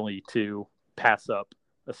be silly to pass up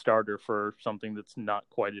a starter for something that's not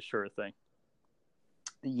quite as sure a thing.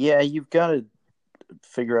 Yeah, you've got to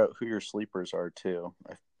figure out who your sleepers are too.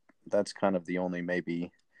 That's kind of the only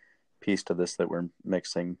maybe piece to this that we're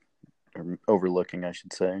mixing or overlooking, I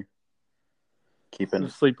should say. Keeping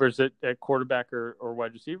sleepers at quarterback or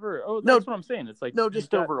wide receiver. Oh, that's what I'm saying. It's like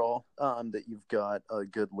just overall that you've got a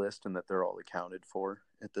good list and that they're all accounted for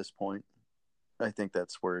at this point. I think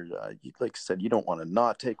that's where, like I said, you don't want to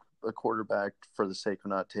not take a quarterback for the sake of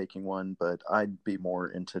not taking one, but I'd be more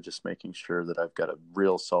into just making sure that I've got a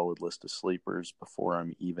real solid list of sleepers before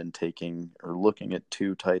I'm even taking or looking at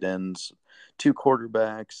 2 tight ends, 2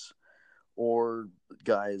 quarterbacks, or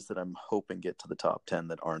guys that I'm hoping get to the top 10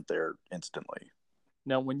 that aren't there instantly.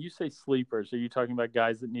 Now, when you say sleepers, are you talking about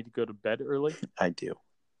guys that need to go to bed early? I do.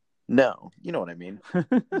 No, you know what I mean.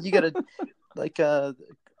 You got to, like,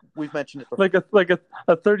 we've mentioned it before. Like a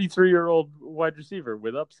 33-year-old wide receiver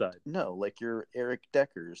with upside. No, like your Eric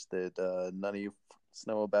Deckers that none of you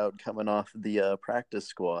know about coming off the practice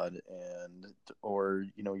squad, or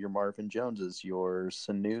your Marvin Joneses, your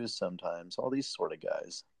Sanu's sometimes, all these sort of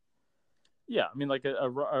guys. Yeah, I mean, like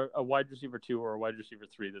a wide receiver 2 or a wide receiver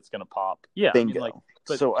 3 that's going to pop. Yeah, bingo. I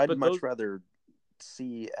mean, so I'd much rather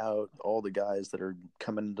see out all the guys that are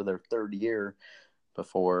coming into their 3rd year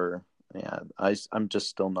before. Yeah, I'm just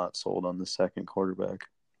still not sold on the second quarterback.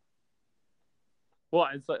 Well,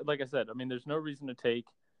 it's like I said. I mean, there's no reason to take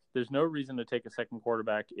a second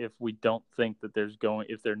quarterback if we don't think that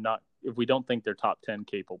if we don't think they're top 10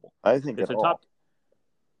 capable. I think if at they're all. top,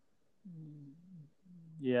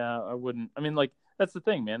 yeah, I wouldn't. I mean, like that's the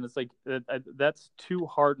thing, man. It's like that's too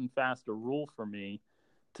hard and fast a rule for me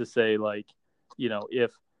to say, like,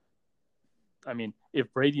 if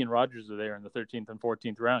Brady and Rodgers are there in the 13th and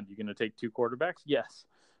 14th round, you're going to take two quarterbacks? Yes,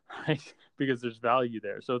 right? Because there's value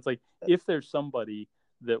there. So it's like if there's somebody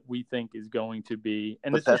that we think is going to be,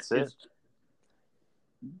 and but that's it.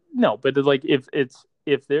 No, but like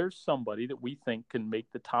if there's somebody that we think can make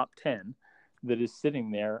the top 10 that is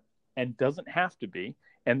sitting there and doesn't have to be,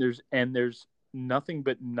 and there's nothing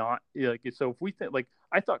but not like, so if we think, like,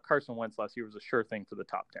 I thought Carson Wentz last year was a sure thing for the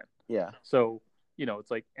top 10. Yeah. So,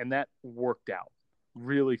 it's like, and that worked out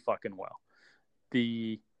really fucking well.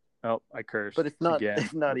 I cursed. But if not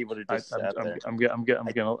he would have just sat there. I'm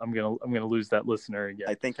gonna lose that listener again.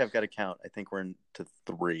 I think I've got to count. I think we're into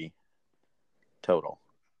 3 total.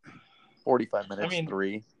 45 minutes,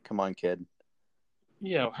 3. Come on, kid.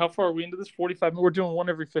 Yeah, how far are we into this? 45 minutes? We're doing one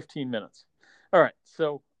every 15 minutes. All right,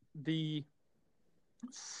 so the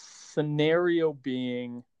scenario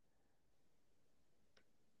being,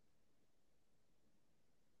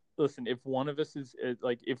 listen, if one of us is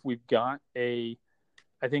like, if we've got I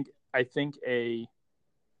think a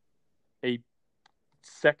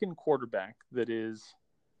second quarterback that is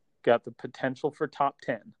got the potential for top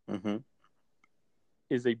 10 mm-hmm.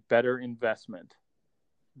 is a better investment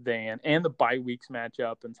and the bye weeks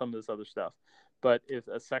matchup and some of this other stuff. But if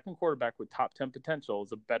a second quarterback with top 10 potential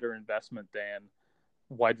is a better investment than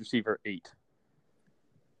wide receiver 8.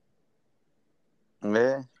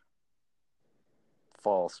 Yeah.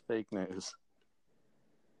 False. Fake news.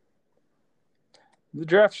 The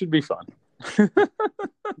draft should be fun.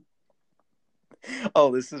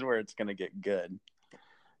 Oh, this is where it's going to get good.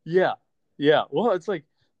 Yeah. Yeah. Well, it's like,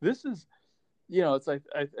 this is, it's like,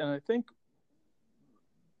 I think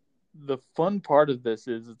the fun part of this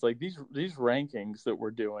is, it's like these rankings that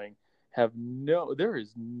we're doing there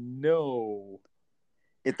is no.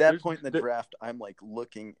 At that point in the draft, I'm like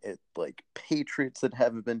looking at like Patriots that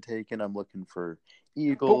haven't been taken. I'm looking for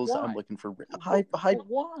Eagles. I'm looking for high.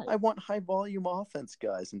 Why? I want high volume offense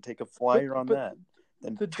guys and take a flyer on that.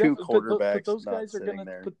 And 2 quarterbacks. But those guys are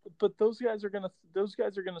gonna. But those guys are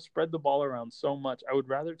gonna spread the ball around so much. I would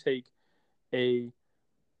rather take a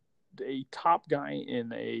top guy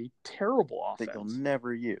in a terrible offense that you'll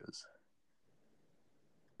never use.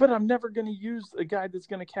 But I'm never going to use a guy that's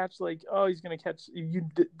going to catch, like, he's going to catch you.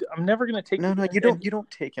 I'm never going to take. No, you don't. You don't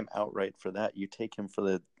take him outright for that. You take him for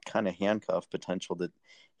the kind of handcuff potential that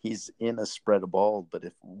he's in a spread of ball. But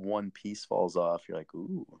if one piece falls off, you're like,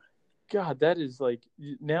 ooh. God, that is like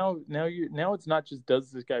now it's not just does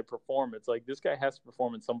this guy perform. It's like this guy has to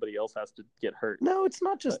perform and somebody else has to get hurt. No, it's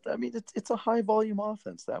not just. I mean, it's a high volume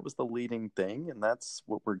offense. That was the leading thing, and that's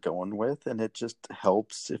what we're going with. And it just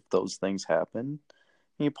helps if those things happen.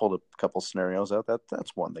 You pulled a couple scenarios out.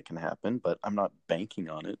 That's one that can happen, but I'm not banking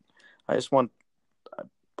on it. I just want a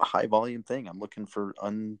high volume thing. I'm looking for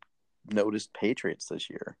unnoticed Patriots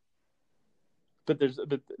this year. But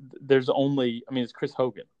there's only. I mean, it's Chris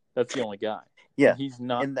Hogan. That's the only guy. Yeah, and he's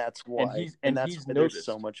not, and that's why. And that's he's why noticed. There's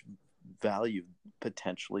so much value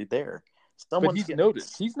potentially there. But he's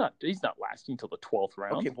noticed. He's not lasting till the 12th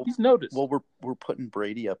round. Okay, well, he's noticed. Well, we're putting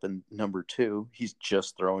Brady up in number 2. He's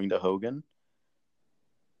just throwing to Hogan.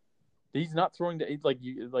 He's not throwing to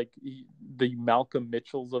the Malcolm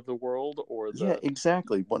Mitchells of the world, or the... Yeah,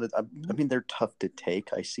 exactly. I mean, they're tough to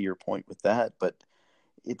take. I see your point with that, but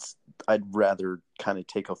I'd rather kind of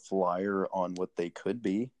take a flyer on what they could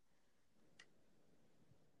be.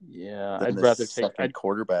 Yeah, I'd rather take a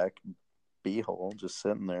quarterback b-hole just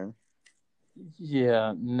sitting there.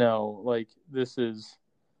 Yeah, no, like this is,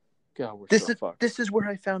 God, this is where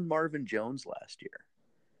I found Marvin Jones last year.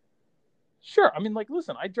 Sure, I mean, like,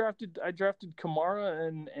 listen, I drafted Kamara,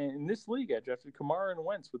 and in this league, I drafted Kamara and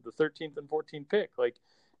Wentz with the 13th and 14th pick. Like,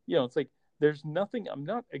 it's like there's nothing. I'm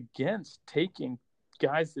not against taking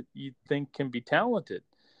guys that you think can be talented,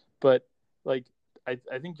 but like, I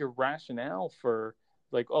think your rationale for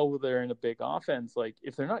like, they're in a big offense. Like,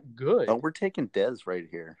 if they're not good, we're taking Dez right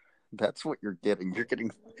here. That's what you're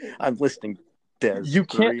getting. I'm listing Dez. You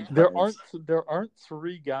can't. There aren't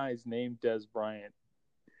 3 guys named Dez Bryant.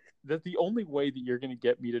 That the only way that you're going to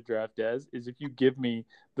get me to draft Dez is if you give me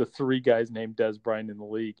the 3 guys named Dez Bryant in the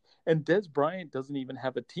league. And Dez Bryant doesn't even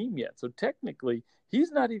have a team yet. So technically,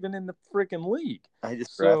 he's not even in the freaking league. I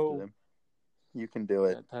just drafted him. You can do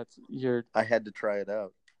it. I had to try it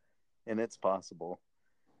out. And it's possible.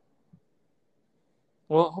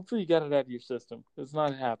 Well, hopefully you got it out of your system. It's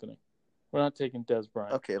not happening. We're not taking Des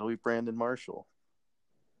Bryant. Okay, it'll be Brandon Marshall.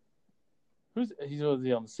 Was he on the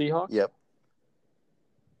Seahawks? Yep.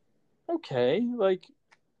 Okay, like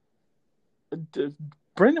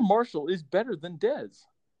Brandon Marshall is better than Dez.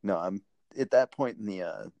 No, I'm at that point in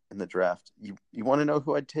the draft. You want to know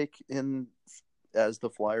who I'd take in as the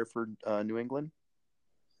flyer for New England?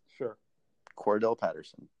 Sure. Cordell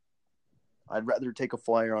Patterson. I'd rather take a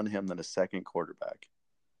flyer on him than a second quarterback.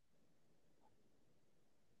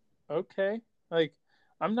 Okay, like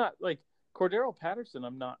I'm not like Cordero Patterson.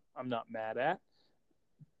 I'm not mad at,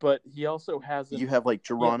 but he also hasn't. You have like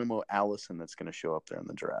Geronimo Allison that's going to show up there in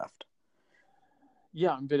the draft.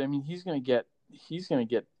 Yeah, but I mean, he's gonna get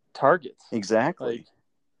targets. Exactly. Like,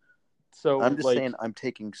 so I'm just saying, I'm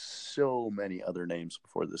taking so many other names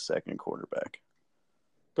before the second quarterback.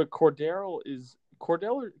 But Cordero is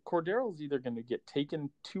either going to get taken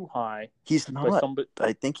too high. He's not.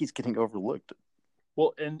 I think he's getting overlooked.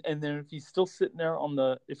 Well, and then if he's still sitting there on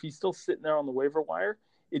the waiver wire,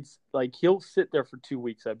 it's like he'll sit there for 2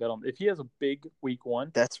 weeks. I bet on if he has a big week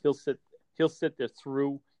 1, he'll sit there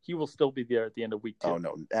through. He will still be there at the end of week 2. Oh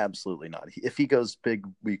no, absolutely not. If he goes big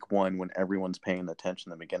week 1 when everyone's paying attention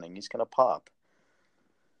in the beginning, he's going to pop.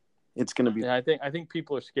 It's going to be. Yeah, I think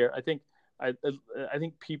people are scared. I think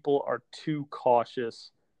people are too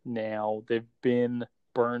cautious now. They've been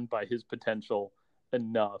burned by his potential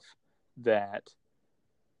enough that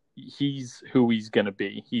he's who he's going to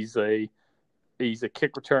be. He's a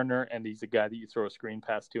kick returner, and he's a guy that you throw a screen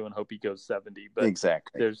pass to and hope he goes 70. But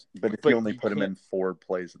exactly. But if you only put him in 4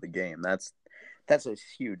 plays of the game, that's a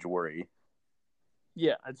huge worry.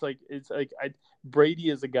 Yeah, it's like Brady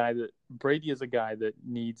is a guy that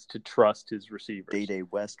needs to trust his receivers. Day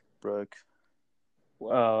Westbrook.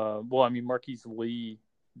 Well, I mean, Marquise Lee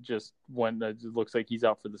just went. It looks like he's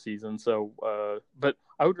out for the season. So, but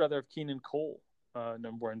I would rather have Keenan Cole.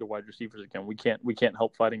 We're into wide receivers again. We can't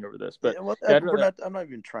help fighting over this. But I'm not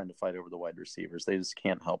even trying to fight over the wide receivers. They just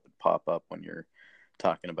can't help but pop up when you're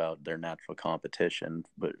talking about their natural competition.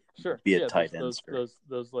 But sure, be it tight ends.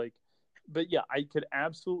 Those like. But yeah, I could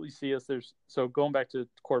absolutely see us. So going back to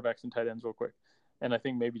quarterbacks and tight ends real quick, and I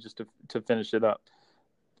think maybe just to finish it up.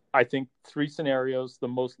 I think 3 scenarios. The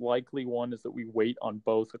most likely one is that we wait on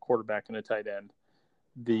both a quarterback and a tight end.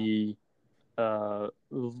 The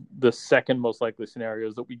second most likely scenario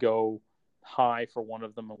is that we go high for one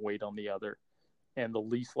of them and wait on the other. And the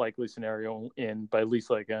least likely scenario, and by least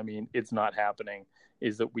likely I mean it's not happening,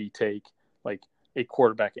 is that we take like a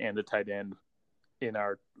quarterback and a tight end in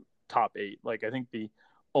our top 8. Like I think the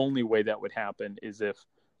only way that would happen is if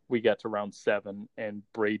we got to round 7 and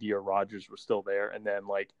Brady or Rodgers were still there, and then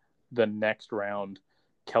like the next round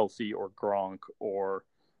Kelsey or Gronk or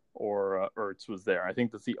Ertz was there. I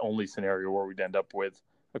think that's the only scenario where we'd end up with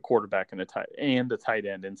a quarterback and a tight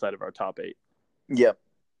end inside of our top 8. Yep.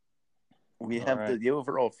 We have the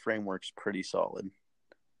overall framework's pretty solid.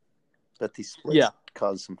 But these splits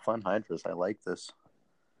cause some fun hydras. I like this.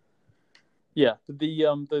 Yeah, the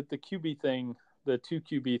QB thing, the 2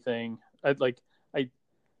 QB thing,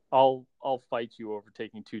 I'll fight you over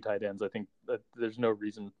taking 2 tight ends. I think that there's no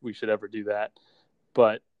reason we should ever do that.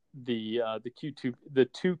 But the 2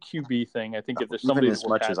 QB thing, I think if there's somebody even as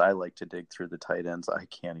much as I like to dig through the tight ends, I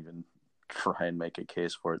can't even try and make a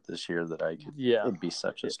case for it this year that I could. Yeah, it'd be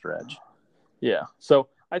such a stretch. Yeah. So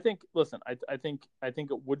I think, listen, I think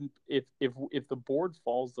it wouldn't if the board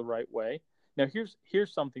falls the right way. Now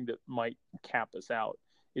here's something that might cap us out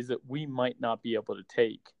is that we might not be able to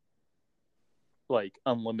take like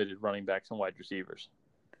unlimited running backs and wide receivers.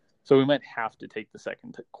 So we might have to take the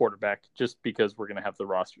second quarterback just because we're going to have the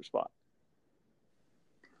roster spot.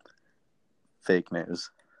 Fake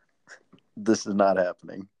news. This is not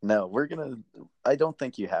happening. No, I don't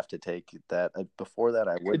think you have to take that. Before that,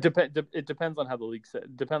 I would. It depends on how the league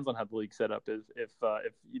setup is.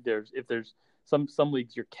 If there's some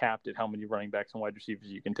leagues you're capped at how many running backs and wide receivers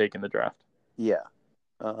you can take in the draft. Yeah.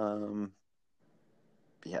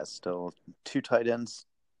 Still 2 tight ends.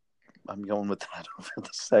 I'm going with that over the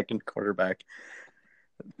second quarterback.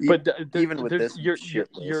 But even with this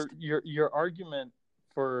your argument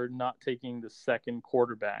for not taking the second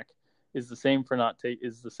quarterback is the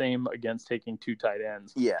same against taking 2 tight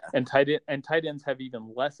ends. Yeah. And tight ends have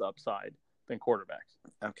even less upside than quarterbacks.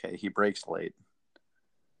 Okay, he breaks late.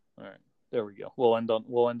 All right. There we go. We'll end on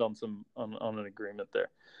an agreement there.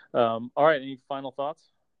 All right, any final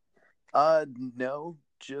thoughts? No.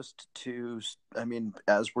 Just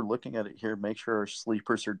as we're looking at it here, make sure our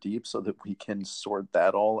sleepers are deep so that we can sort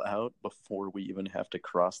that all out before we even have to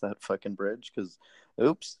cross that fucking bridge. Because,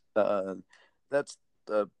 oops, that's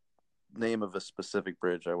name of a specific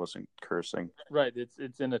bridge. I wasn't cursing. Right.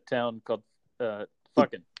 It's in a town called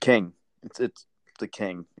fucking King. It's the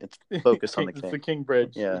King. It's focused on the King. It's the King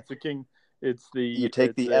Bridge. Yeah. It's the King. It's the You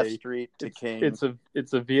take the F Street to it's, King. It's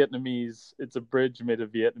a Vietnamese. It's a bridge made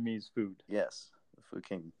of Vietnamese food. Yes, the Phu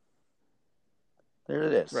King. There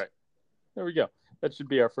it is. Right. There we go. That should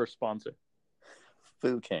be our first sponsor.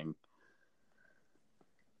 Phu King.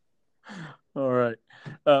 All right.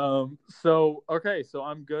 So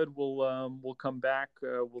I'm good. We'll come back.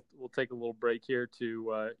 We'll take a little break here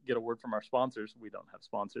to get a word from our sponsors. We don't have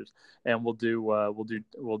sponsors, and we'll do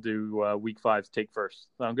week 5's take first.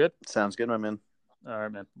 Sound good? Sounds good, my man. All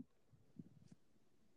right, man.